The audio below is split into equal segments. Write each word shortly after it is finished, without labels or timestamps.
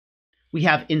We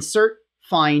have insert,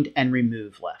 find, and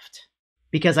remove left.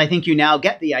 Because I think you now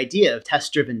get the idea of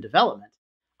test-driven development,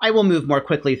 I will move more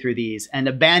quickly through these and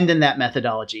abandon that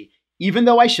methodology, even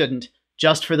though I shouldn't,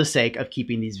 just for the sake of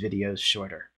keeping these videos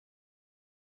shorter.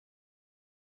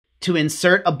 To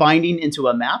insert a binding into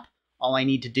a map, all I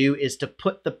need to do is to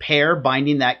put the pair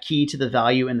binding that key to the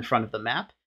value in the front of the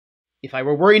map. If I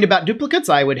were worrying about duplicates,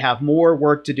 I would have more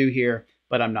work to do here,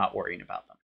 but I'm not worrying about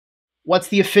them. What's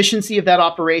the efficiency of that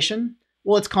operation?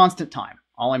 Well, it's constant time.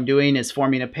 All I'm doing is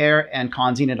forming a pair and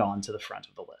consing it on to the front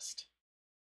of the list.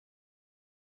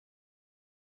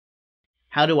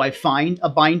 How do I find a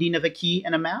binding of a key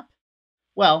in a map?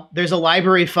 Well, there's a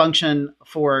library function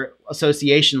for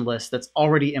association lists that's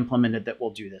already implemented that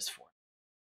will do this for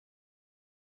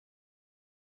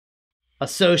me.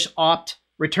 Assoc_opt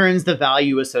returns the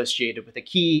value associated with a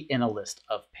key in a list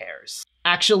of pairs.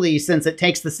 Actually, since it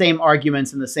takes the same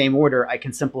arguments in the same order, I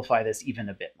can simplify this even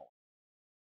a bit more.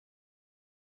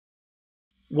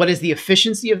 What is the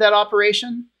efficiency of that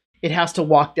operation? It has to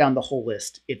walk down the whole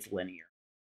list. It's linear.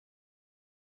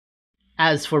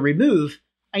 As for remove,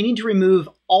 I need to remove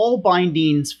all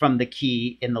bindings from the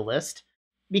key in the list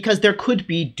because there could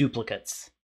be duplicates.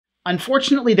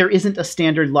 Unfortunately, there isn't a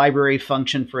standard library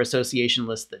function for association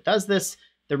lists that does this.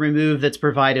 The remove that's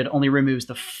provided only removes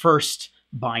the first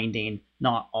binding,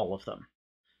 not all of them.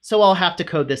 So I'll have to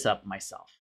code this up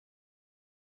myself.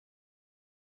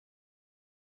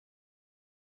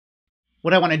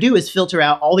 What I want to do is filter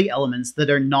out all the elements that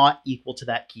are not equal to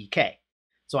that key k.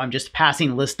 So I'm just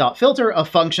passing list.filter, a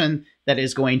function that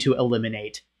is going to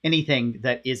eliminate anything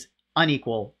that is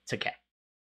unequal to k.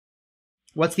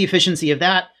 What's the efficiency of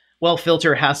that? Well,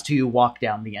 filter has to walk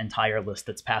down the entire list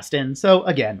that's passed in. So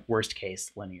again, worst case,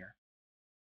 linear.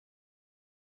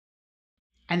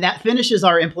 And that finishes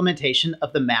our implementation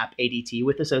of the Map ADT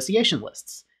with association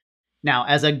lists. Now,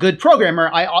 as a good programmer,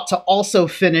 I ought to also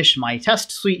finish my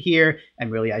test suite here,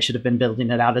 and really I should have been building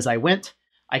it out as I went.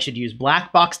 I should use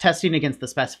black box testing against the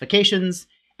specifications,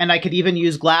 and I could even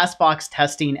use glass box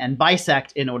testing and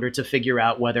bisect in order to figure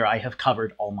out whether I have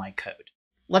covered all my code.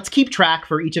 Let's keep track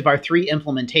for each of our 3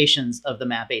 implementations of the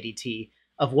Map ADT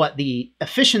of what the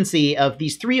efficiency of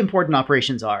these 3 important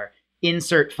operations are: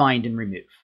 insert, find, and remove.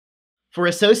 For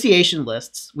association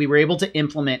lists, we were able to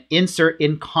implement insert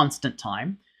in constant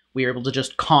time. We were able to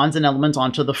just cons an element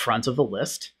onto the front of the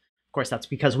list. Of course, that's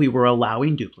because we were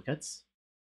allowing duplicates.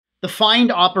 The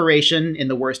find operation, in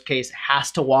the worst case,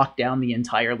 has to walk down the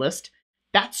entire list.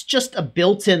 That's just a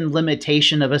built-in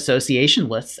limitation of association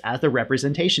lists as the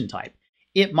representation type.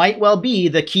 It might well be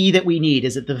the key that we need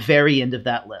is at the very end of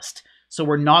that list. So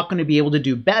we're not going to be able to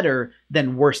do better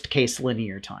than worst case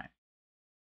linear time.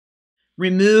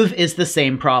 Remove is the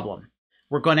same problem.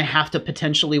 We're going to have to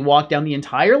potentially walk down the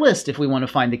entire list if we want to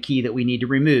find the key that we need to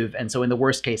remove. And so in the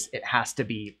worst case, it has to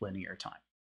be linear time.